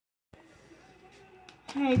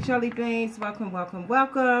Hey jelly beans, welcome, welcome,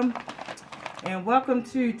 welcome, and welcome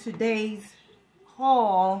to today's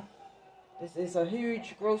haul. This is a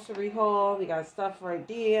huge grocery haul. We got stuff right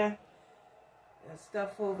there, got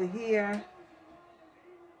stuff over here.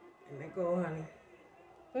 Let me go, honey.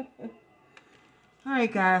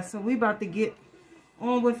 Alright guys, so we about to get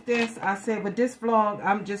on with this. I said with this vlog,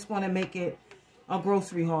 I'm just going to make it a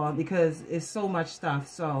grocery haul because it's so much stuff.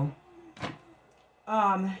 So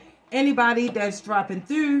anybody that's dropping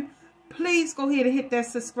through, please go ahead and hit that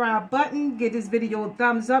subscribe button. Give this video a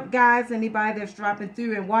thumbs up, guys. Anybody that's dropping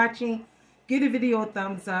through and watching, give the video a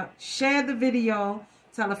thumbs up. Share the video.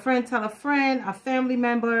 Tell a friend, a family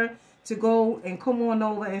member to go and come on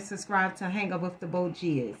over and subscribe to Hang Up with the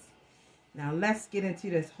BOGIER'S. Now let's get into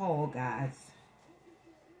this haul, guys.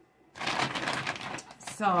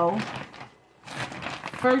 So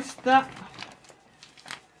first up,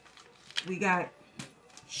 we got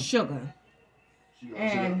sugar.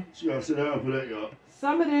 And she gotta sit down for that, y'all.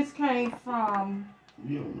 Some of this came from,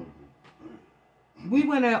 we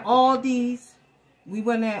went at Aldi's, we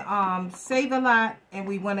went at Save-A-Lot, and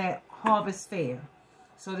we went at Harvest Fair.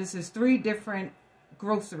 So this is 3 different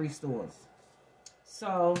grocery stores.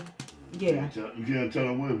 So yeah, you can't tell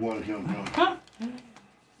them where one comes from.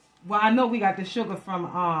 Well, I know we got the sugar from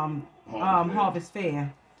Harvest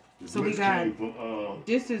Fair. So we got,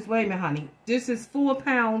 this is, wait a minute, honey. This is 4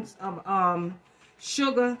 pounds of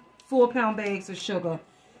sugar, 4-pound bags of sugar.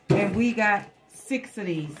 And we got 6 of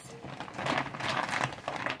these.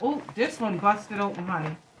 Oh, this one busted open,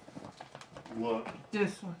 honey. What?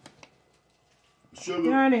 This one.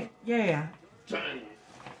 Sugar? Darn it, yeah. Tiny.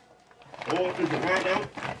 Oh, is it right out?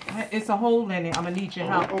 It's a hole in it. I'm going to need your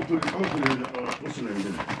help. Open it in what's the name of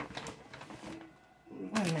it?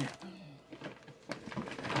 Wait a minute.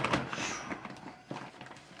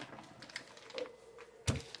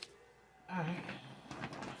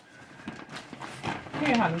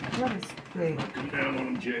 Here, honey, what is big? Come down on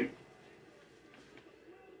him, Jake.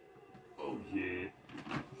 Oh, yeah.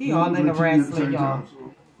 He all in the wrestling, y'all.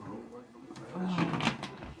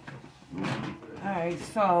 Alright,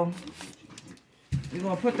 so we're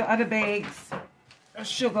going to put the other bags of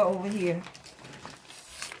sugar over here.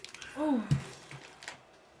 Oh,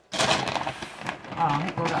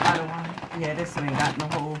 here go the other one. Yeah, this one ain't got no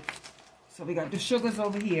hole. So we got the sugars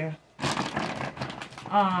over here.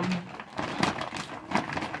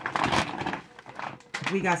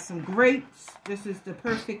 We got some grapes. This is the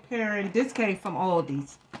perfect pairing. This came from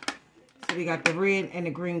Aldi's. So we got the red and the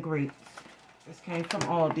green grapes. This came from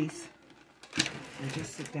Aldi's. So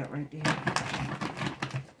just sit that right there.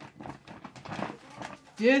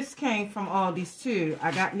 This came from Aldi's too.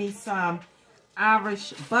 I got me some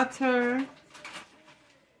Irish butter.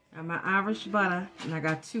 Got my Irish butter. And I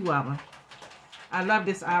got 2 of them. I love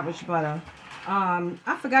this Irish butter.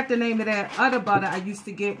 I forgot the name of that other butter I used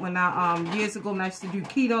to get when I years ago when I used to do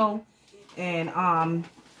keto, and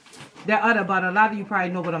that other butter, a lot of you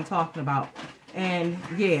probably know what I'm talking about. And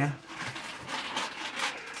yeah,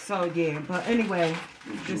 so yeah, but anyway,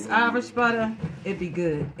 this Irish butter, it be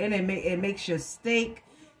good, and it makes your steak,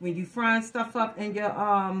 when you frying stuff up in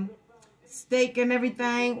your steak and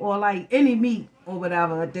everything, or like any meat or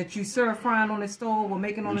whatever that you serve frying on the stove or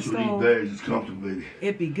making on the stove, it's comfortable.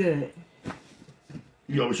 it be good.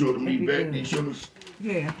 You always show the meat back, these sugars?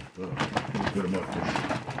 Yeah. Put them up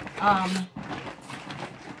there.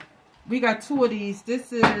 We got 2 of these.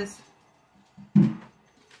 This is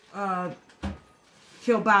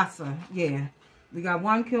kielbasa. Yeah. We got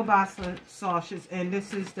 1 kielbasa sausage, and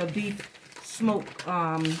this is the beef smoked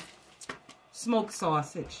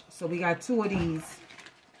sausage. So we got 2 of these.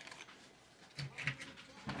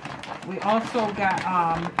 We also got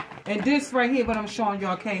and this right here, what I'm showing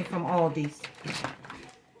y'all, came from Aldi's.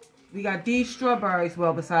 We got these strawberries.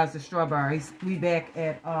 Well, besides the strawberries, we back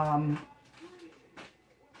at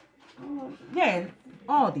yeah,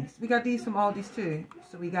 Aldi's. We got these from Aldi's too.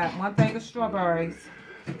 So we got 1 thing of strawberries.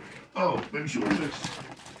 Oh, make sure this.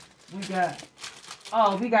 We got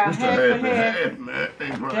half and half. Man.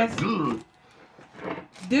 That's good.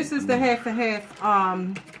 This is the half and half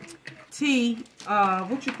tea.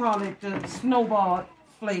 What you call it? The snowball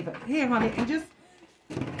flavor. Here, honey, and just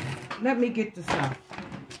let me get the stuff.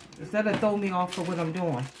 Instead of throw me off for what I'm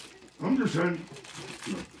doing. I'm just saying.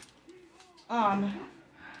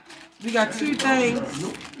 We got 2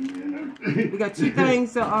 things. We got 2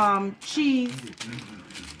 things of cheese.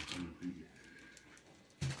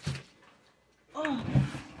 Oh.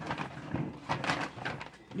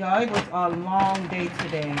 Y'all, it was a long day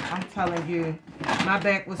today. I'm telling you, my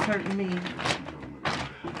back was hurting me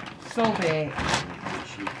so bad.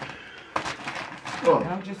 Oh.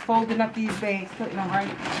 I'm just folding up these bags, putting them right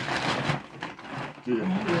in here.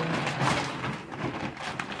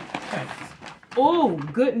 Okay. Oh,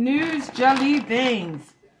 good news, jelly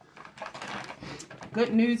beans.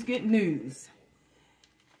 Good news, good news.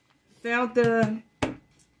 Found the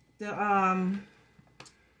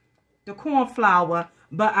corn flour,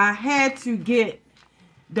 but I had to get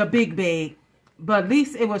the big bag. But at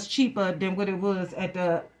least it was cheaper than what it was at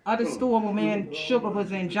the other store when man sugar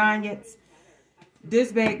was in Giants.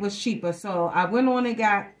 This bag was cheaper, so I went on and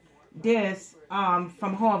got this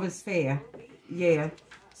from Harvest Fair. Yeah.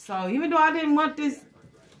 So even though I didn't want this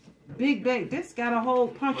big bag, this got a hole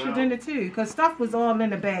punctured in it too, because stuff was all in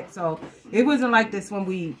the back, so it wasn't like this when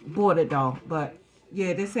we bought it though. But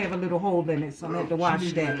yeah, this have a little hole in it, so I had to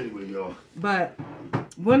wash that. But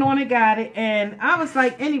went on and got it, and I was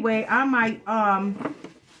like, anyway, I might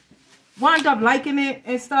wind up liking it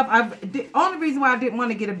and stuff. The only reason why I didn't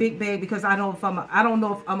want to get a big bag because I don't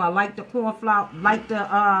know if I'm gonna like the corn flour, like the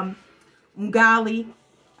ungali.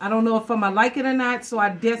 I don't know if I'm gonna like it or not, so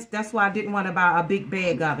that's why I didn't want to buy a big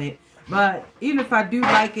bag of it. But even if I do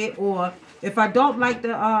like it, or if I don't like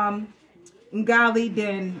the ungali,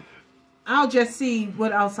 then I'll just see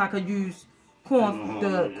what else I could use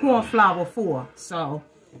the corn flour for. So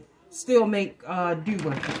still make do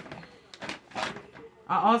with it.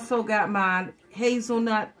 I also got my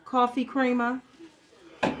hazelnut coffee creamer.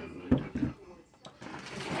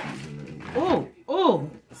 Oh,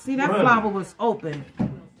 see that flour was open.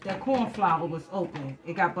 That corn flour was open.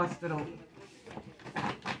 It got busted open.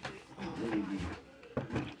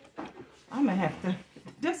 I'm gonna have to.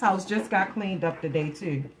 This house just got cleaned up today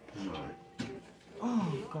too.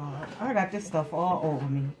 Oh God, I got this stuff all over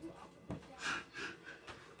me.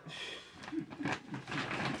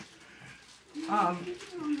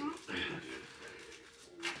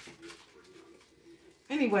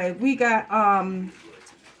 Anyway, we got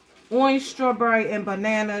orange, strawberry, and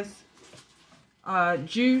bananas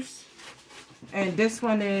juice, and this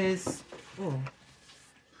one is, oh,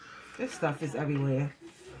 this stuff is everywhere.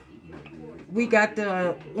 We got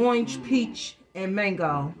the orange, peach, and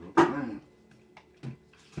mango.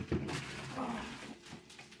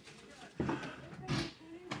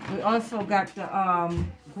 We also got the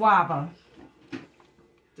guava.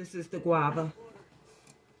 This is the guava.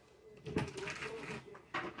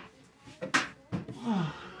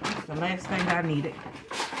 Oh, that's the last thing I needed.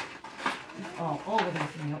 All over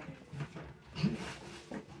this milk.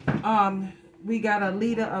 We got a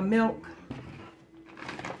liter of milk.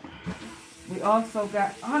 We also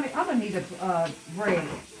got, honey, I'm gonna need a bread.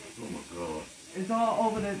 Oh my God. It's all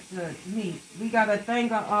over the meat. We got a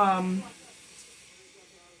thing of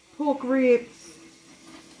pork ribs.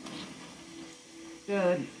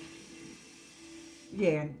 The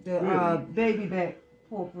baby back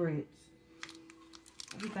pork ribs.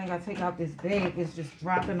 Everything I take out this bag is just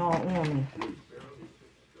dropping all on me.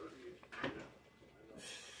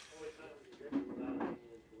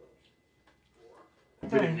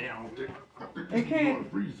 It can't.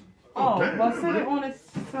 Oh, well, sit it on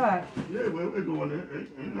its side. Yeah, well, it go in there.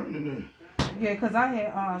 Ain't nothing in there. Yeah, because I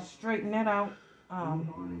had straightened that out. Alright,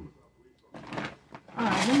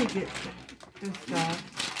 let me get this guy.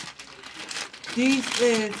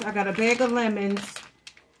 I got a bag of lemons.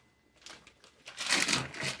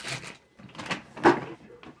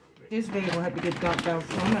 This bag will have to get dumped out,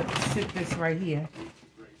 so I'm going to sit this right here.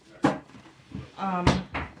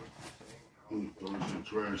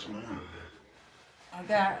 Trash now.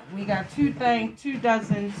 We got two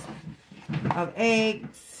dozens of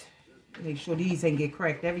eggs. Make sure these ain't get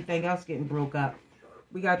cracked. Everything else getting broke up.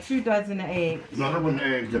 We got 2 dozen of eggs. No, that wasn't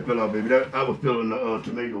eggs that fell out, baby. I was filling the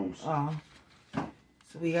tomatoes.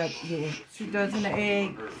 So we got 2 dozen of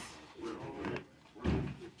eggs.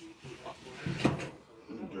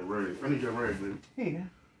 I need your rag, baby. Here.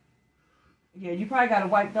 Yeah, you probably got to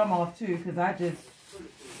wipe them off too, because I just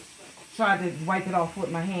tried to wipe it off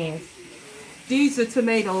with my hands. These are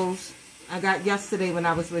tomatoes I got yesterday when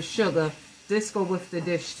I was with Sugar. This go with the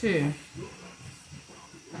dish too.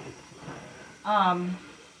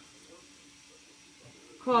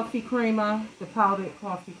 Coffee creamer, the powdered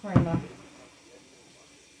coffee creamer.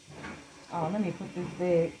 Oh, let me put this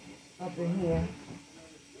bag up in here.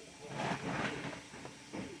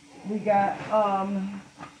 We got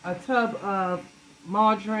a tub of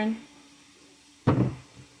margarine.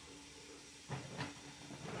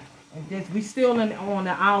 And this, we still on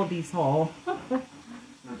the Aldi's haul.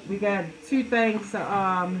 We got 2 things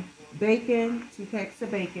of bacon, 2 packs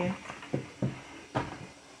of bacon.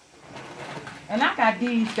 And I got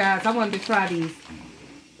these, guys. I wanted to try these.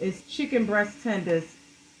 It's chicken breast tenders.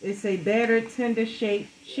 It's a battered,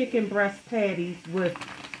 tender-shaped chicken breast patties with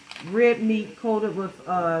red meat coated with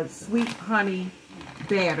sweet honey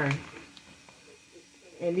batter.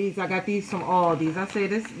 And these, I got these from Aldi's. I say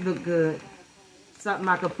this look good. Something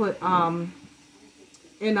I could put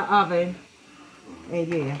in the oven. And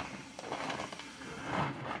yeah.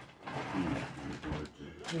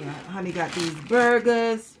 Yeah, honey got these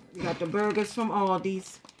burgers. We got the burgers from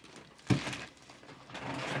Aldi's.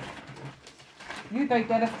 You think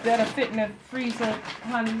that'll fit in the freezer,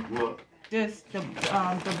 honey? What? This, the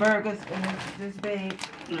burgers in this bag?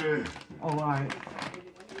 Yeah. Oh, all right.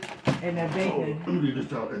 And the bacon. Let me leave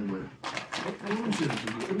this out anyway.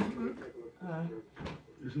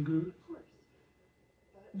 Isn't good?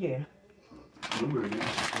 Yeah. I'm ready.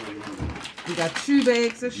 We got 2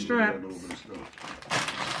 bags of shrimp.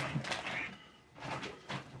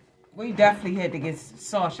 We definitely had to get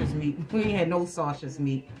sausage meat. We ain't had no sausage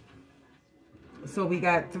meat. So we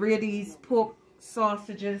got 3 of these pork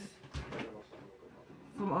sausages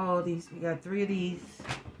from all these. We got 3 of these.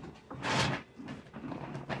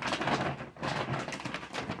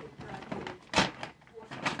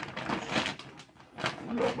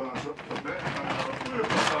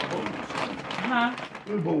 Huh?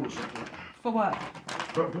 For what?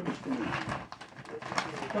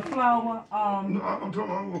 The flour. No, I'm talking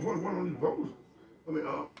about one of these bowls. I mean,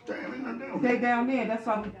 damn, ain't nothing down there. They down there. That's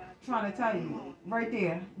what I'm trying to tell you. Right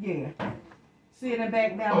there. Yeah. See it in the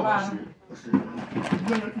back down the bottom. I see it.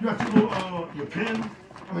 You got your little, your pen?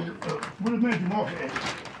 I mean, what is that you mark at?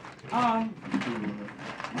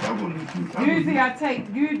 Usually I take,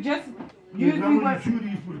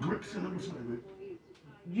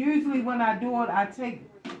 usually when I do it, I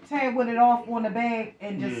tear with it off on the bag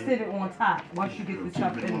and just sit it on top once you get the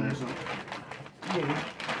stuff in there. Yeah,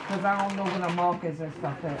 because I don't know where the markers and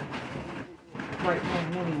stuff at. Right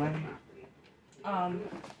now, anyway.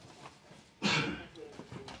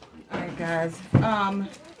 Alright guys,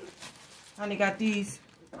 honey got these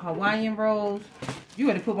Hawaiian rolls. You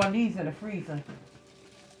got to put one of these in the freezer.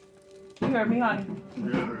 You heard me, honey? Yeah, I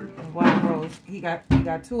heard. Hawaiian rolls. He got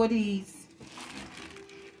 2 of these.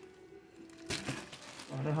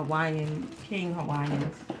 Oh, the Hawaiian, King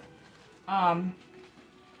Hawaiians.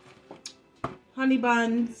 Honey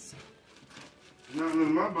buns. Not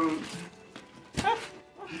in my buns.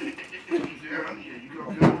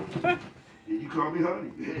 You call me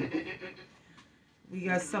honey. We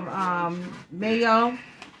got some mayo.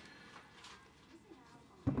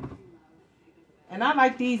 And I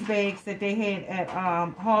like these bags that they had at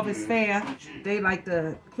Harvest Fair. They like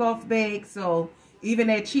the cloth bags, so even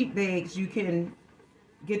at cheap bags, you can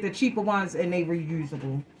get the cheaper ones and they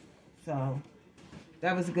reusable. So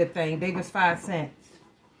that was a good thing. They was 5 cents.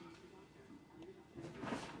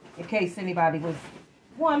 In case anybody was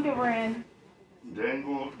wondering. They ain't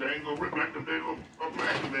gonna rip back them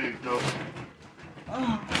plastic bags though.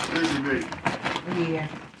 Oh. Yeah.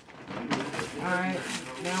 Alright,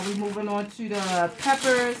 now we're moving on to the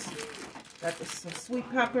peppers. Got some sweet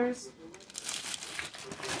peppers.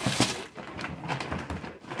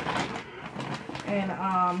 And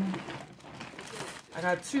I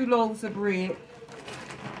got 2 loaves of bread.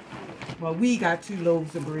 Well, we got 2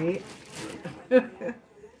 loaves of bread. Let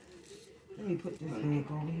me put this bag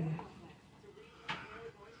over here.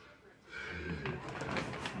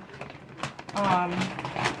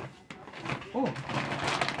 Oh.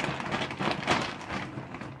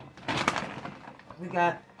 We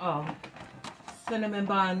got cinnamon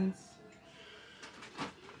buns.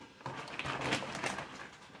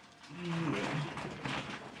 Yeah.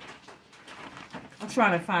 I'm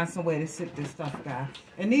trying to find some way to sit this stuff, guys.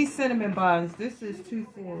 And these cinnamon buns, this is 2,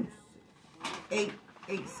 4, 8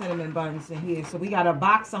 cinnamon buns in here. So we got a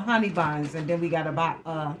box of honey buns, and then we got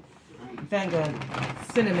a thing of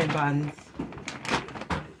cinnamon buns.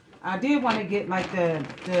 I did want to get like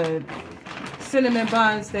the cinnamon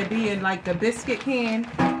buns that be in like the biscuit can,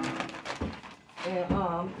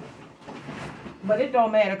 and but it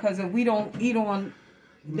don't matter because if we don't eat on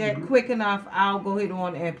that quick enough, I'll go ahead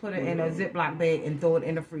on and put it in a Ziploc bag and throw it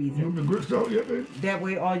in the freezer. You the grits out yet, baby? That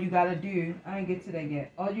way, all you gotta do, I ain't get to that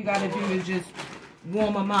yet. All you gotta do is just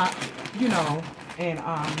warm them up, you know, and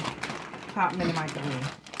pop them in the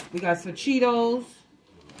microwave. We got some Cheetos,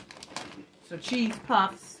 some cheese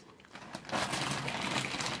puffs.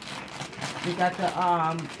 We got the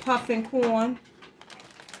puffin corn.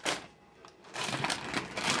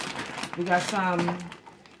 We got some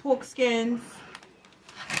pork skins.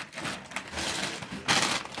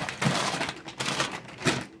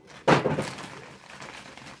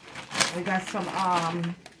 We got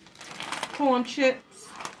some corn chips.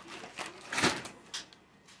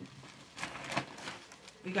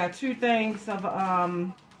 We We got 2 things of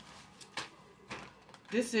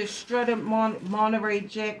this is shredded Monterey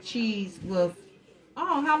Jack cheese with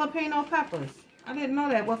jalapeno peppers. I didn't know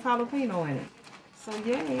that with jalapeno in it. So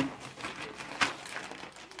yay.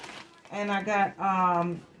 And I got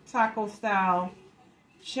taco style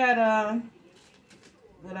cheddar,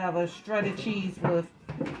 whatever, shredded cheese with,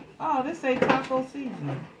 this say taco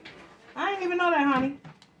seasoning. I didn't even know that, honey.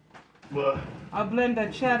 What? A blend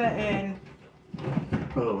of cheddar and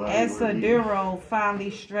Asadero finely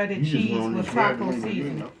shredded cheese with taco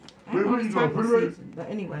seasoning. I don't know it's taco seasoning, but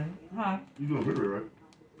anyway, huh? You doing refrigerator, right?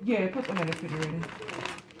 Yeah, put them in the refrigerator.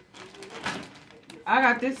 I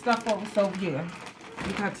got this stuff over, so yeah.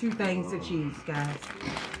 We got 2 things of cheese, guys.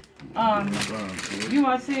 You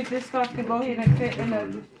want to see if this stuff can go ahead and fit in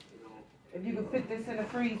the, if you can fit this in the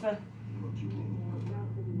freezer?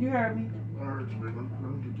 You heard me? I heard you, baby.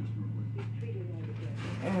 Let me get this.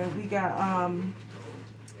 And we got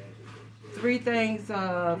 3 things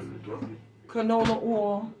of canola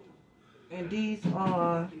oil, and these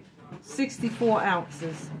are 64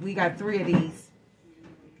 ounces. We got 3 of these.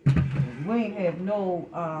 We ain't have no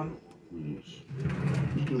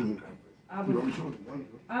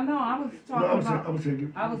I know, I was talking about.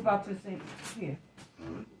 I was about to say here.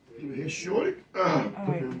 Here, shorty.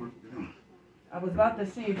 Right. I was about to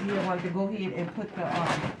see if you wanted to go ahead and put the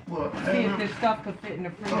see if this stuff could fit in the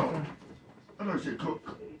freezer. Oh, I know you said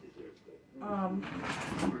cook. You want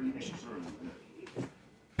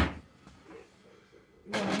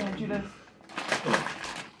to hand you this?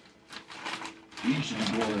 These should be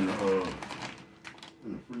going in the freezer.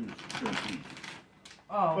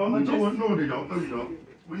 Oh, no, they don't. No, you don't.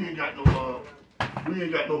 We ain't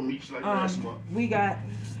got no meats like last month. We got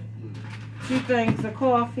 2 things of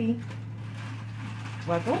coffee.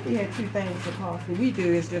 Well, I thought we had 2 things of coffee. We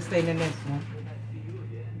do. It's just staying in this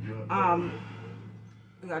one.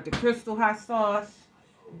 We got the Crystal Hot Sauce.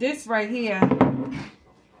 This right here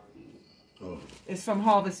is from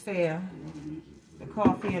Harvest Fair. The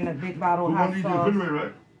coffee and the big bottle of hot sauce.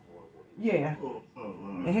 Right? Yeah.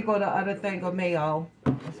 And here go the other thing of mayo.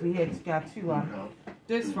 So we had got 2 of them.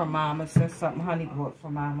 This from Mama's. That's something Honey bought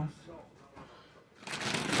from Mama's.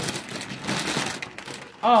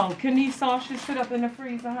 Oh, can these sausages sit up in the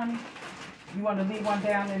freezer, honey? You want to leave one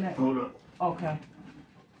down in there? Hold up. Okay.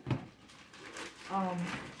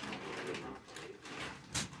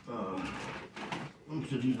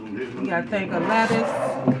 We got a thing of lettuce.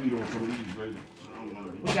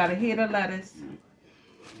 We got a head of lettuce.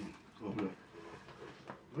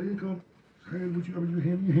 There you go. Hand what you have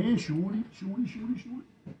in your hand, shorty.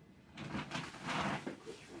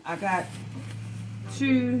 I got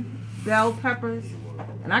 2 bell peppers.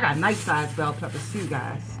 And I got nice size bell peppers too,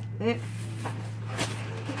 guys.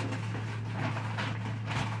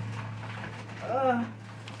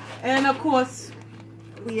 And of course,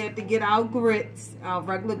 we had to get our grits, our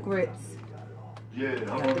regular grits. Yeah,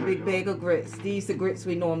 got the big bag of grits. These are grits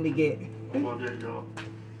we normally get. How about that, y'all?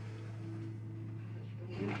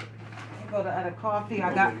 Go to other coffee.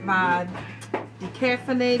 I got my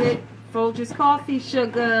decaffeinated Folgers coffee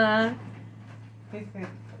sugar.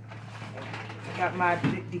 Got my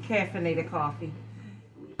decaffeinated coffee.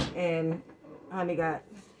 And honey got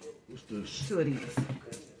 2 of these.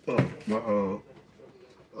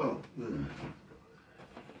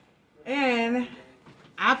 And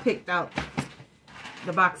I picked out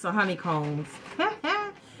the box of honeycombs.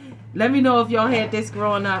 Let me know if y'all had this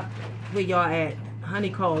growing up. Where y'all at?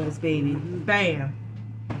 Honeycombs, baby. Bam.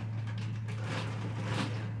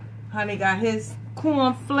 Honey got his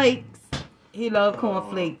corn flakes. He loved corn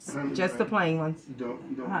flakes. Just the plain ones. You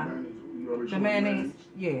don't the mayonnaise?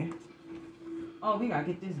 Yeah. Oh, we gotta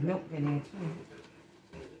get this milk in there too.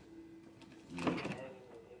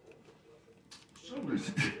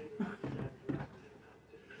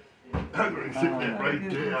 I'm going to sit that right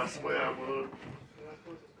there, I swear I would.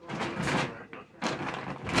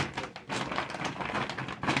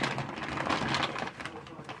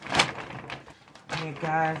 Yeah,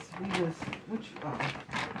 guys, we was,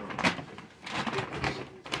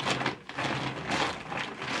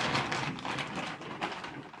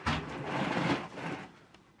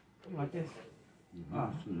 you want this?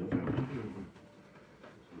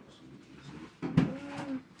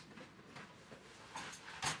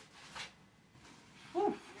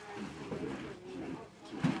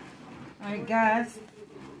 Alright, guys,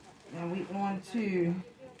 and we on to, you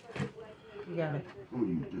got it.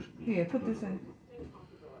 Here, put this in.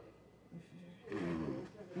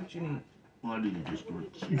 What you need? Well, I need this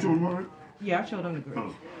grits. You showed them all right? Yeah, I showed them the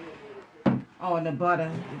grits. Oh, and the butter.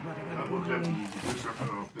 The butter.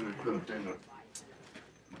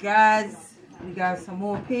 Guys, We got some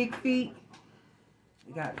more pig feet.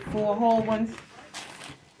 We got 4 whole ones.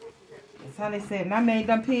 As Honey said, and I made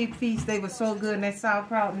them pig feet. They were so good in that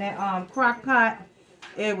sauerkraut and that crock pot.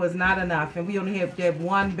 It was not enough. And we only have that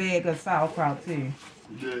 1 bag of sauerkraut too.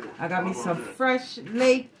 Yeah. I got me some fresh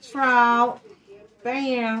lake trout.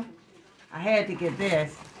 Bam. I had to get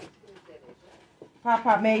this.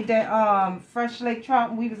 Papa made that fresh lake trout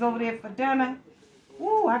when we was over there for dinner.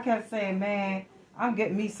 Woo, I kept saying, man, I'm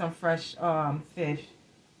getting me some fresh fish.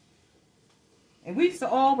 And we used to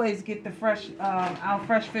always get the fresh, our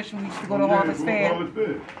fresh fish when we used to go to Harvest Fair.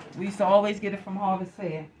 We used to always get it from Harvest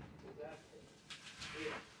Fair.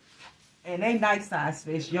 And they nice size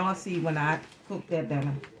fish. Y'all see when I cook that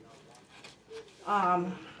dinner.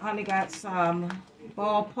 Honey got some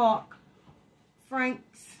ballpark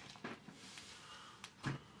franks.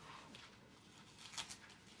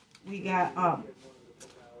 We got,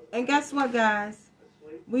 and guess what, guys?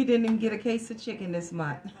 We didn't even get a case of chicken this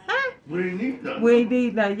month. We ain't need that. We ain't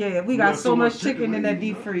need that, yeah. We got so much chicken in that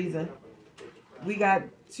deep freezer. We got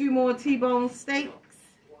 2 more T-bone steaks.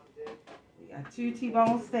 We got 2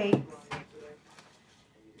 T-bone steaks.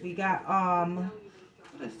 We got,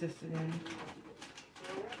 what is this again?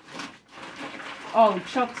 Oh,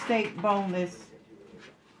 chuck steak boneless.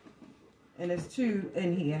 And there's 2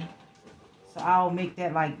 in here. So I'll make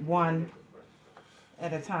that like 1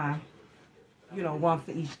 at a time. You know, 1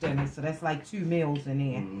 for each dinner. So that's like 2 meals in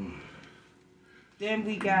there. Then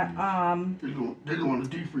we got They go in the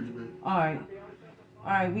deep freezer, man.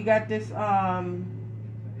 Alright, we got this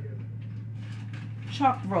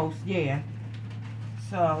chuck roast, yeah.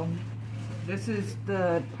 So this is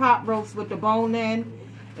the pot roast with the bone in.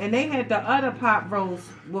 And they had the other pot roast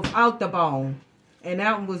without the bone. And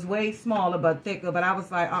that one was way smaller but thicker. But I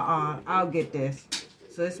was like, I'll get this.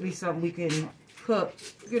 So this will be something we can cook,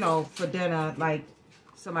 you know, for dinner. Like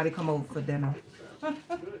somebody come over for dinner. I'm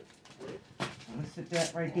going to sit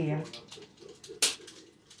that right there.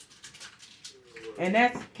 And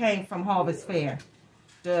that came from Harvest Fair.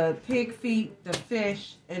 The pig feet, the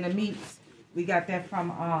fish, and the meats. We got that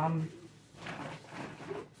from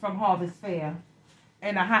Harvest Fair.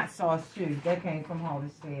 And the hot sauce too. That came from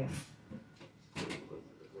Harvest Fair.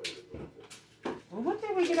 Well, what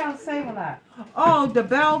did we get out of Save-A-Lot? Oh, the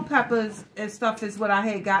bell peppers and stuff is what I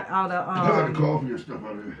had got out of. I got the coffee and stuff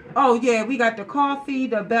out of there. Oh yeah, we got the coffee,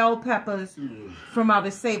 the bell peppers from out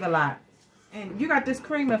of Save-A-Lot. And you got this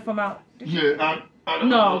creamer from out. Yeah,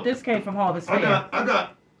 no, this came from Harvest Fair. I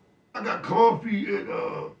got coffee and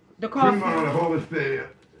the coffee creamer out of Harvest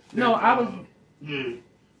Fair. No, and, I was. Yeah,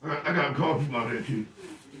 I got coffee out there too.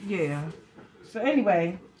 Yeah. So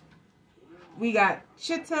anyway, we got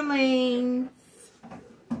chitterlings.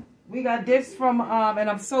 We got this from, and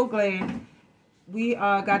I'm so glad we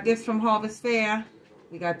got this from Harvest Fair.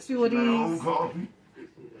 We got 2 of these. Coffee.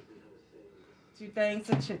 2 things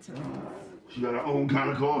of chitterlings. She got her own kind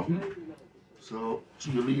of coffee. So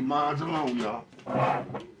she can leave mine alone, y'all.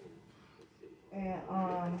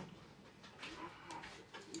 And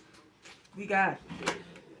we got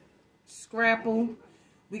Scrapple.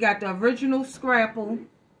 We got the original Scrapple.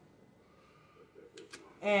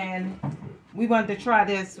 And we wanted to try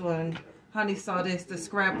this one. Honey saw this, the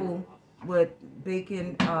Scrapple with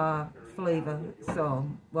bacon flavor. So,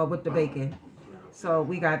 well, with the bacon. So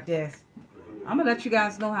we got this. I'm going to let you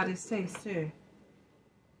guys know how this tastes too.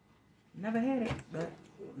 Never had it, but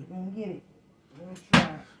we're going to get it. We're going to try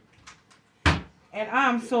it. And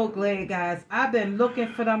I'm so glad, guys. I've been looking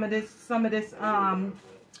for some of this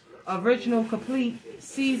original complete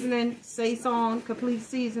seasoning, Saison complete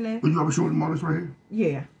seasoning. Did you ever show them all this right here?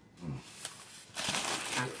 Yeah.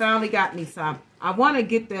 I finally got me some. I want to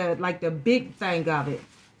get the big thing of it.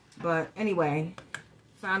 But anyway,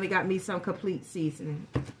 finally got me some complete seasoning.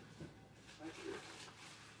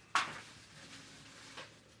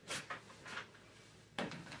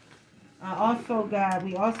 We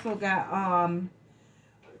also got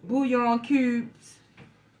bouillon cubes.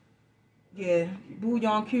 Yeah,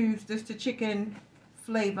 bouillon cubes. This the chicken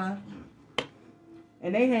flavor.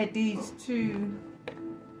 And they had these two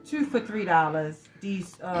for $3.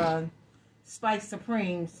 These Spice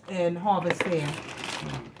Supremes in Harvest Fair.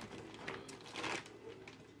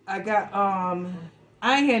 I got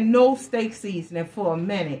I ain't had no steak seasoning for a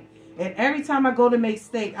minute. And every time I go to make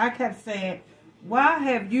steak, I kept saying, why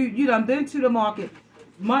have you done been to the market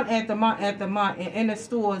month after month after month and in the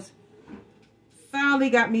stores? Finally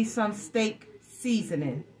got me some steak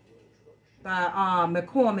seasoning by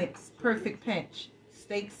McCormick's Perfect Pinch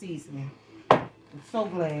steak seasoning. I'm so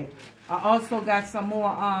glad. I also got some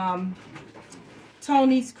more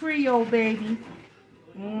Tony's Creole, baby.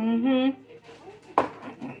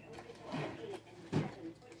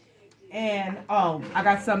 And oh, I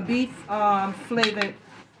got some beef flavored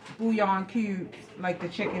bouillon cubes, like the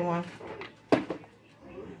chicken one.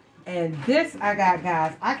 And this I got,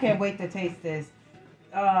 guys. I can't wait to taste this.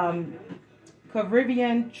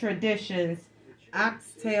 Caribbean Traditions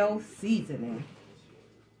oxtail seasoning.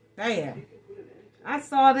 Damn. I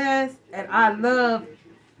saw this and I love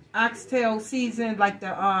oxtail season, like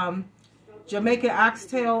the Jamaican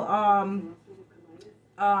oxtail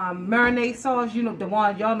marinade sauce. You know the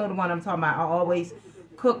one, y'all know the one I'm talking about. I always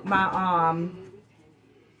cook my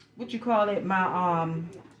what you call it? My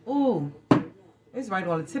ooh, it's right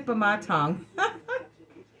on the tip of my tongue.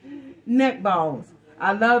 Neck bones.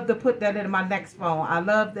 I love to put that in my neck bone. I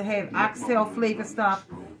love to have oxtail flavor stuff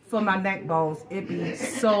for my neck bones. It be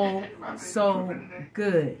so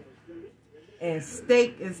good. And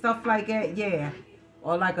steak and stuff like that, yeah.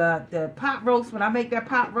 Or like the pot roast. When I make that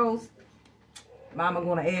pot roast, Mama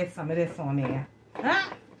gonna add some of this on there. Huh?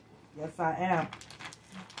 Yes, I am.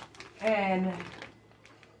 And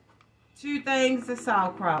 2 things of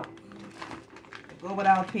sauerkraut to go with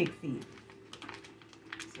our pig feet.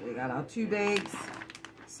 So we got our 2 bags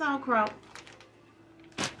sauerkraut.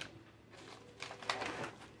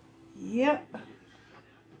 Yep.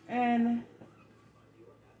 And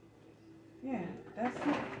yeah, that's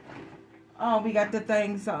it. Oh, we got the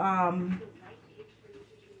things, the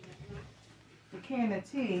can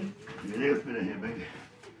of tea. Yeah, spin it here, baby.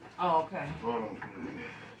 Oh, okay. Hold on.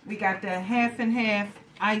 We got the half and half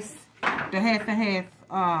ice, the half and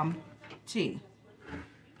half tea.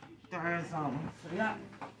 The Arizona. So yeah.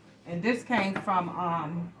 And this came from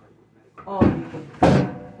oh.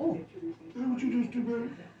 What you just do, baby?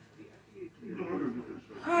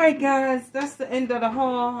 Alright guys, that's the end of the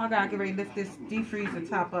haul. I gotta get ready to lift this deep freezer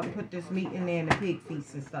top up and put this meat in there and the pig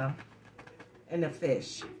feet and stuff. And the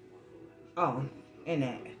fish. Oh, and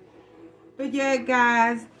that. But yeah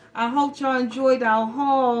guys, I hope y'all enjoyed our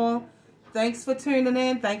haul. Thanks for tuning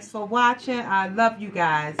in. Thanks for watching. I love you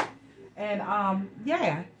guys. And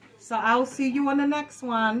yeah. So I'll see you on the next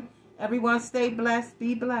one. Everyone stay blessed.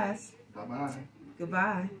 Be blessed. Bye-bye.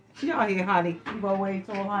 Goodbye. Y'all here, honey. You gonna wait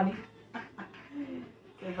till honey.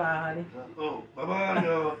 Say bye, honey. Oh, bye-bye,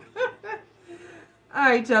 y'all. All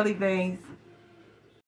right, jelly beans.